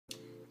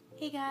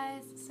Hey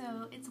guys,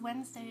 so it's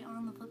Wednesday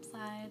on the flip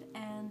side,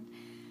 and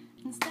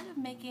instead of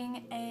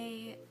making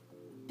a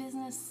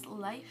business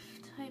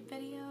life type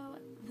video,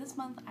 this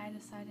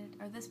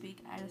week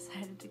I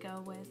decided to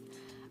go with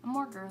a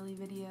more girly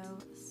video,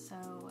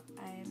 so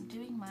I'm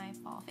doing my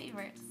fall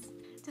favorites.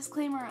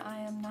 Disclaimer, I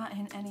am not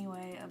in any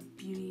way a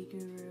beauty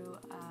guru,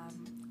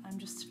 I'm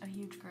just a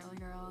huge girly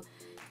girl,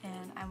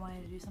 and I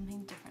wanted to do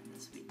something different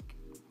this week.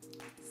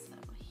 So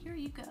here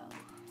you go.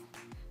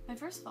 My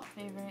first fall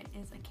favorite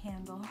is a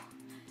candle,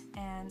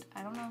 and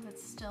I don't know if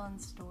it's still in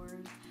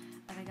stores,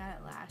 but I got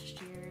it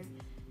last year,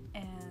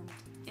 and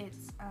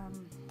it's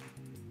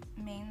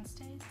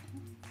Mainstays.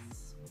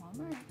 It's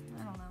Walmart?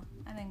 I don't know.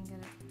 I didn't get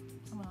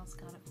it. Someone else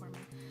got it for me.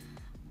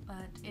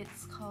 But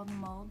it's called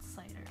Mulled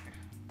Cider.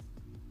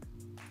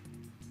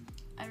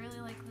 I really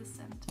like this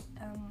scent.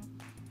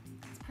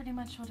 It's pretty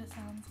much what it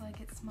sounds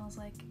like. It smells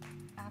like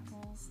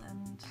apples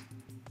and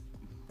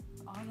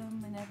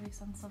autumn in every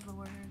sense of the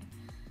word.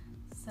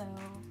 So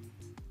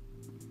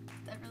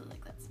I really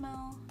like that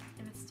smell.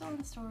 If it's still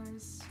in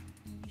stores,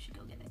 you should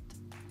go get it.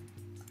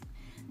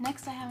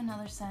 Next I have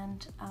another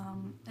scent.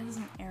 It is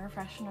an air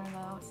freshener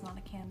though, it's not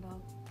a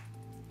candle.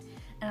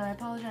 And I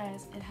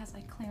apologize, it has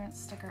a clearance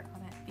sticker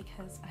on it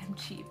because I'm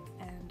cheap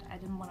and I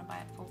didn't want to buy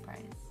it full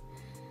price.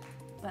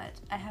 But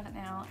I have it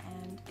now,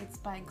 and it's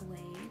by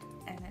Glade,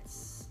 and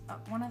it's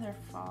one of their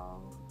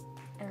fall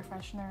air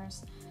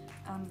fresheners.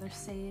 Their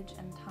Sage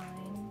and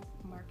Thyme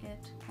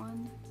Market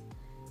one.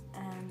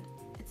 And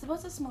it's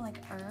supposed to smell like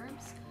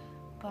herbs,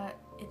 but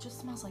it just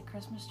smells like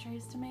Christmas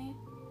trees to me,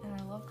 and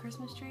I love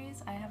Christmas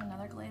trees. I have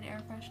another Glade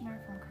air freshener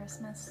from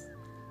Christmas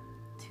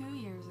 2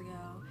 years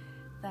ago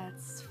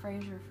that's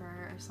Fraser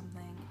Fir or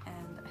something,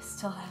 and I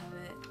still have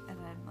it, and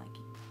I'm like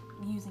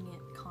using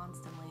it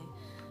constantly,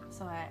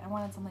 so I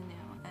wanted something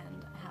new,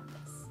 and I have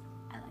this.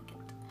 I like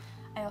it.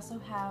 I also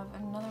have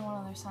another one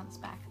of their scents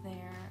back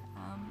there.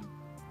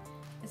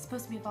 It's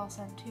supposed to be a fall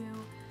scent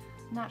too.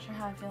 Not sure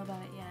how I feel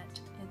about it yet.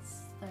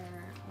 It's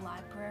their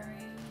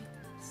library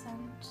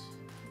scent.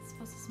 It's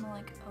supposed to smell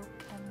like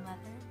oak and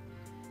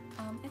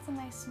leather. It's a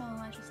nice smell,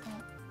 I just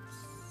don't,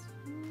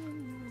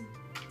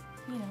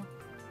 you know.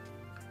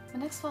 My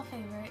next fall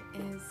favorite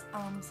is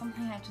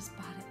something I just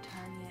bought at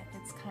Target.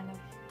 It's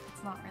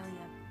not really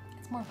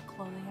it's more of a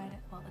clothing item,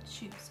 well, it's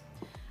shoes.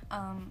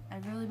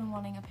 I've really been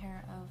wanting a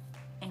pair of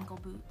ankle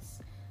boots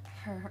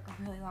for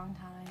a really long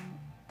time,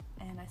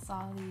 and I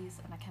saw these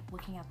and I kept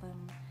looking at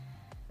them.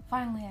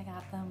 Finally I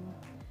got them.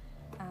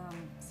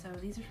 So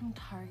these are from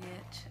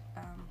Target.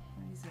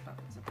 Let me zip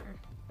up the zipper.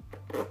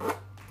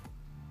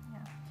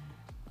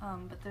 Yeah.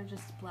 But they're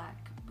just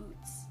black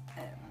boots,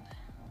 and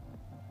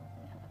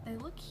yeah, they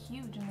look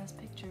huge in this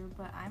picture,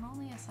 but I'm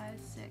only a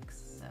size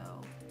 6, so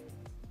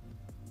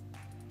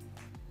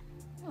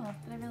I don't know,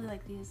 but I really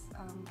like these.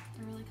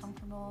 They're really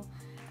comfortable.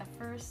 At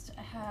first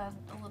I had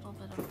a little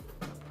bit of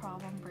a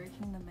problem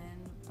breaking them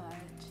in,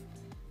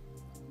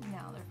 but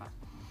now they're fine.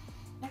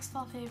 Next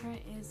fall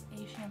favorite is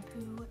a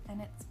shampoo,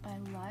 and it's by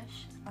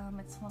Lush.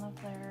 It's one of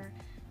their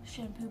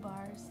shampoo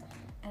bars,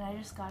 and I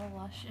just got a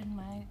Lush in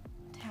my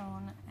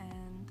town,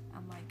 and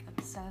I'm like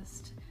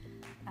obsessed.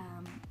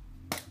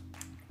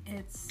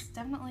 It's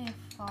definitely a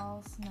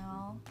fall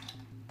smell.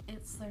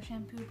 It's their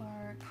shampoo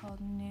bar called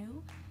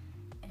New,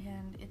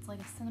 and it's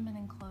like a cinnamon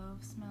and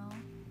clove smell.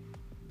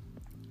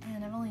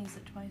 And I've only used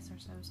it twice or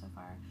so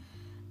far,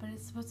 but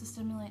it's supposed to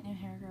stimulate new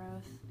hair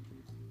growth.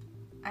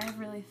 I have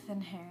really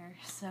thin hair,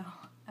 so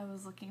I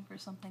was looking for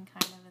something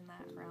kind of in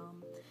that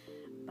realm,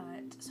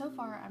 but so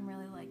far I'm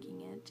really liking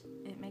it.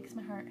 It makes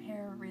my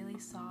hair really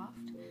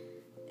soft,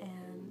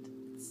 and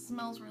it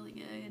smells really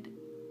good,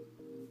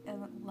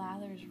 and it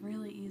lathers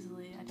really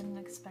easily. I didn't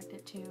expect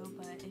it to,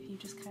 but if you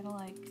just kind of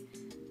like,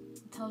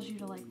 it tells you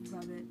to like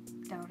rub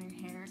it down your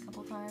hair a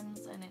couple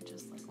times, and it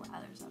just like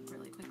lathers up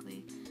really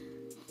quickly.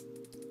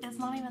 It's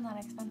not even that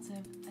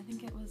expensive. I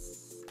think it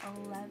was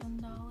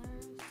 $11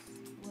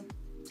 with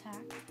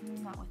tax,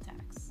 not with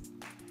tax.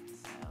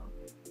 So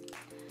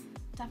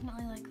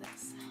definitely like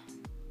this.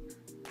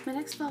 My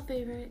next fall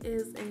favorite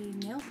is a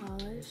nail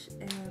polish,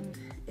 and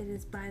it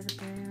is by the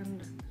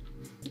brand,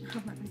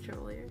 I'm not in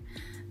trouble here,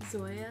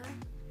 Zoya.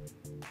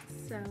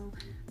 So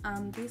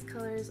these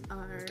colors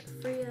are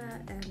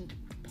Freya and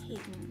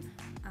Peyton.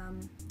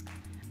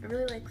 I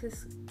really like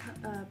this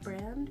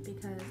brand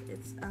because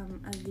it's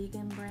a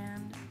vegan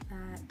brand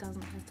that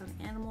doesn't test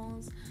on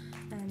animals,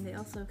 and they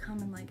also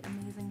come in like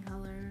amazing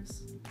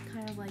colors,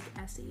 kind of like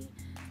Essie.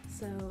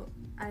 So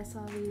I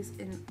saw these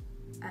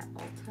at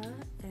Ulta,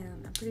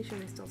 and I'm pretty sure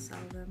they still sell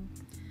them.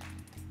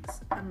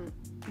 So I'm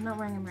not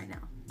wearing them right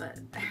now, but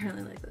I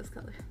really like those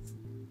colors.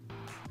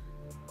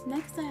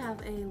 Next I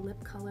have a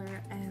lip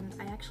color, and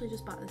I actually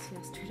just bought this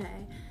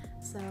yesterday,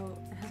 so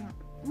it hasn't,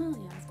 well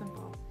yeah, it's been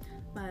fall.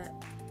 But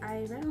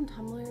I read on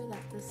Tumblr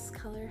that this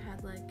color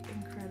had like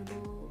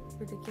incredible,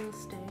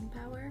 ridiculous staying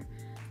power,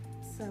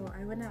 so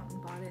I went out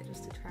and bought it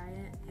just to try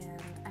it,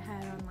 and I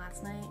had it on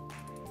last night,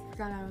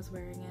 forgot I was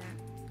wearing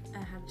it, I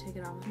had to take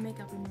it off with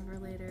makeup remover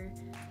later,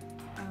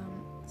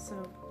 so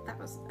so that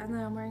was, and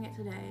then I'm wearing it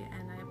today,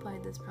 and I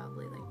applied this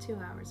probably like 2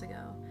 hours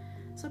ago,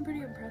 so I'm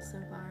pretty impressed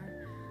so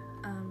far.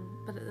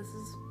 But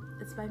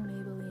it's by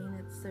Maybelline.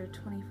 It's their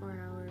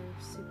 24-hour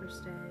super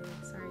stay.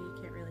 Sorry you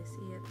can't really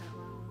see it that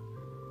well.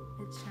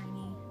 It's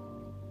shiny,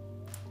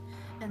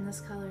 and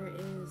this color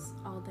is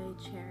All Day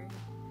Cherry.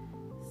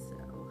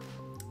 So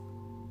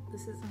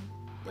this is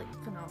like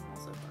phenomenal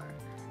so far.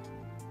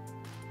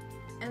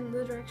 And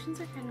the directions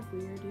are kind of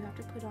weird. You have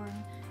to put on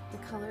the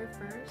color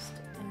first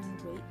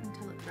and wait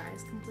until it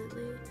dries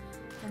completely,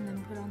 and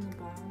then put on the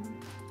balm.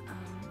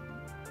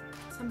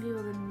 Some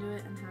people didn't do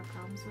it and have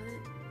problems with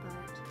it,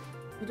 but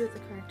if you do it the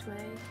correct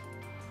way,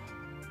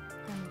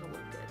 then it'll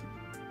look good.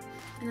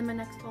 And then my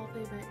next fall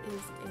favorite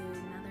is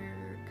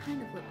another kind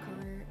of lip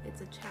color.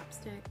 It's a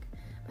chapstick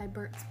by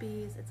Burt's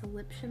Bees. It's a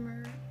lip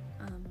shimmer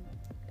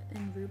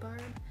in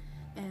rhubarb,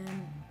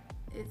 and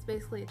it's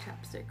basically a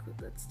chapstick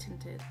that's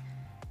tinted.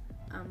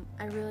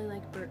 I really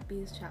like Burt's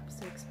Bees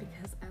chapsticks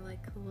because I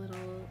like the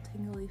little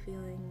tingly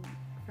feeling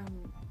from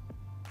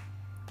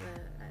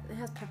it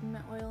has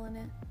peppermint oil in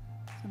it,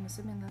 so I'm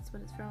assuming that's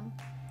what it's from.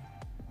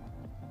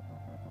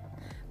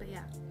 But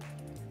yeah,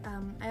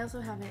 I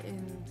also have it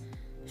in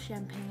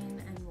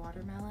champagne and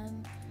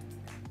watermelon,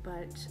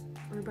 but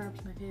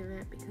rhubarb's my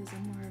favorite because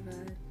I'm more of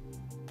a,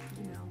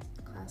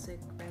 classic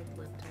red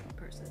lip type of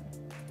person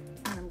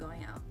when I'm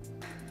going out.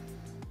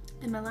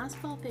 And my last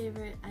fall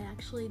favorite I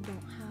actually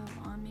don't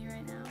have on me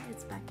right now.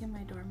 It's back in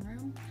my dorm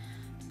room,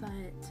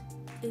 but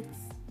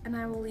and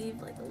I will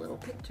leave like a little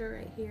picture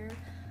right here.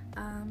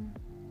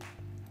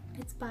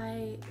 It's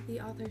by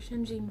the author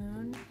Shinji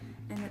Moon,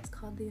 and it's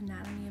called The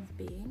Anatomy of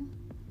Being.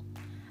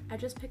 I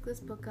just picked this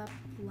book up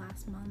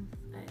last month,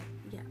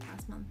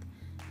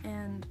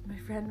 and my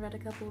friend read a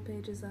couple of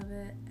pages of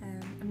it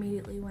and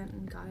immediately went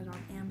and got it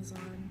on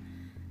Amazon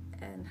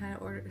and had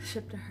it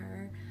shipped to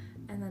her,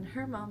 and then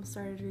her mom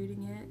started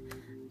reading it.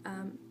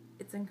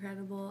 It's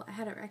incredible. I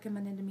had it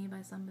recommended to me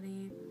by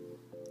somebody.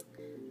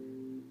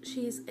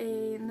 She's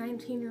a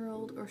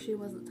 19-year-old, or she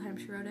was at the time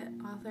she wrote it,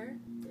 author,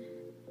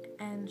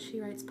 and she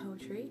writes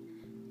poetry,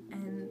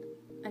 and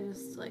I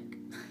just like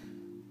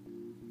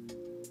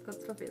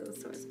that's probably the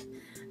source.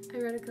 I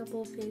read a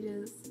couple of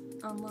pages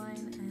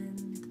online,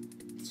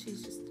 and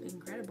she's just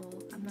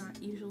incredible. I'm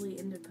not usually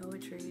into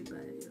poetry,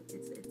 but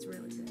it's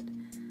really good.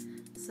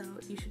 So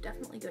you should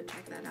definitely go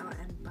check that out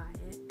and buy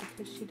it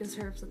because she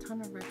deserves a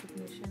ton of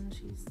recognition.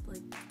 She's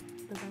like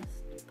the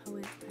best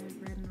poet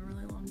I've read in a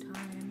really long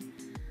time.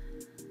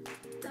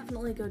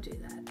 Definitely go do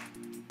that.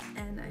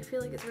 And I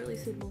feel like it's really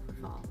suitable for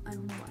fall. I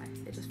don't know why.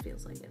 It just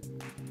feels like it.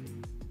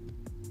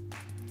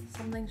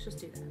 Some things just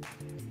do that.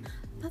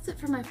 That's it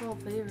for my fall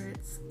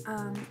favorites.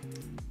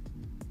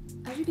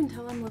 As you can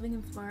tell, I'm living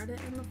in Florida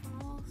in the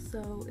fall,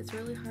 so it's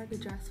really hard to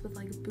dress with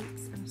like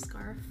boots and a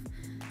scarf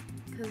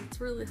because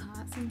it's really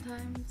hot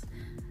sometimes.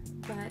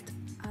 But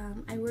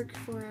I work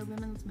for a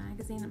women's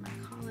magazine at my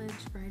college,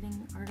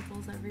 writing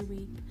articles every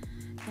week,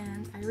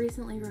 and I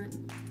recently wrote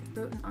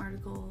an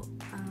article.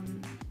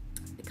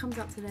 It comes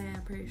out today,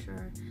 I'm pretty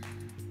sure,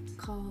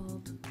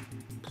 called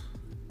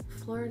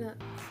Florida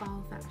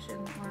Fall Fashion,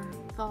 or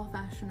Fall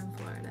Fashion in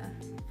Florida,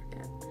 I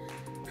forget.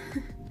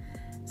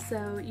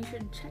 So you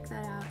should check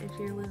that out if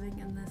you're living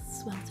in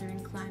this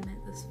sweltering climate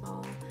this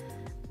fall.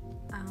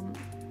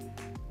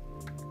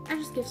 I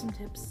just give some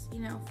tips,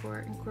 for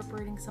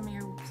incorporating some of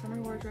your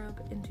summer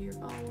wardrobe into your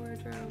fall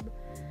wardrobe,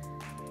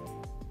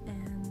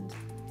 and,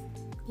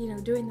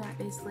 doing that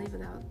basically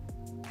without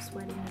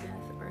sweating to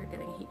death or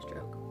getting a heat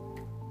stroke.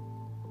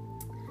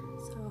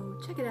 So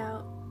check it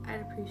out,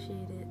 I'd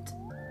appreciate it,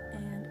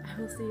 and I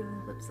will see you on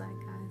the flip side,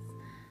 guys.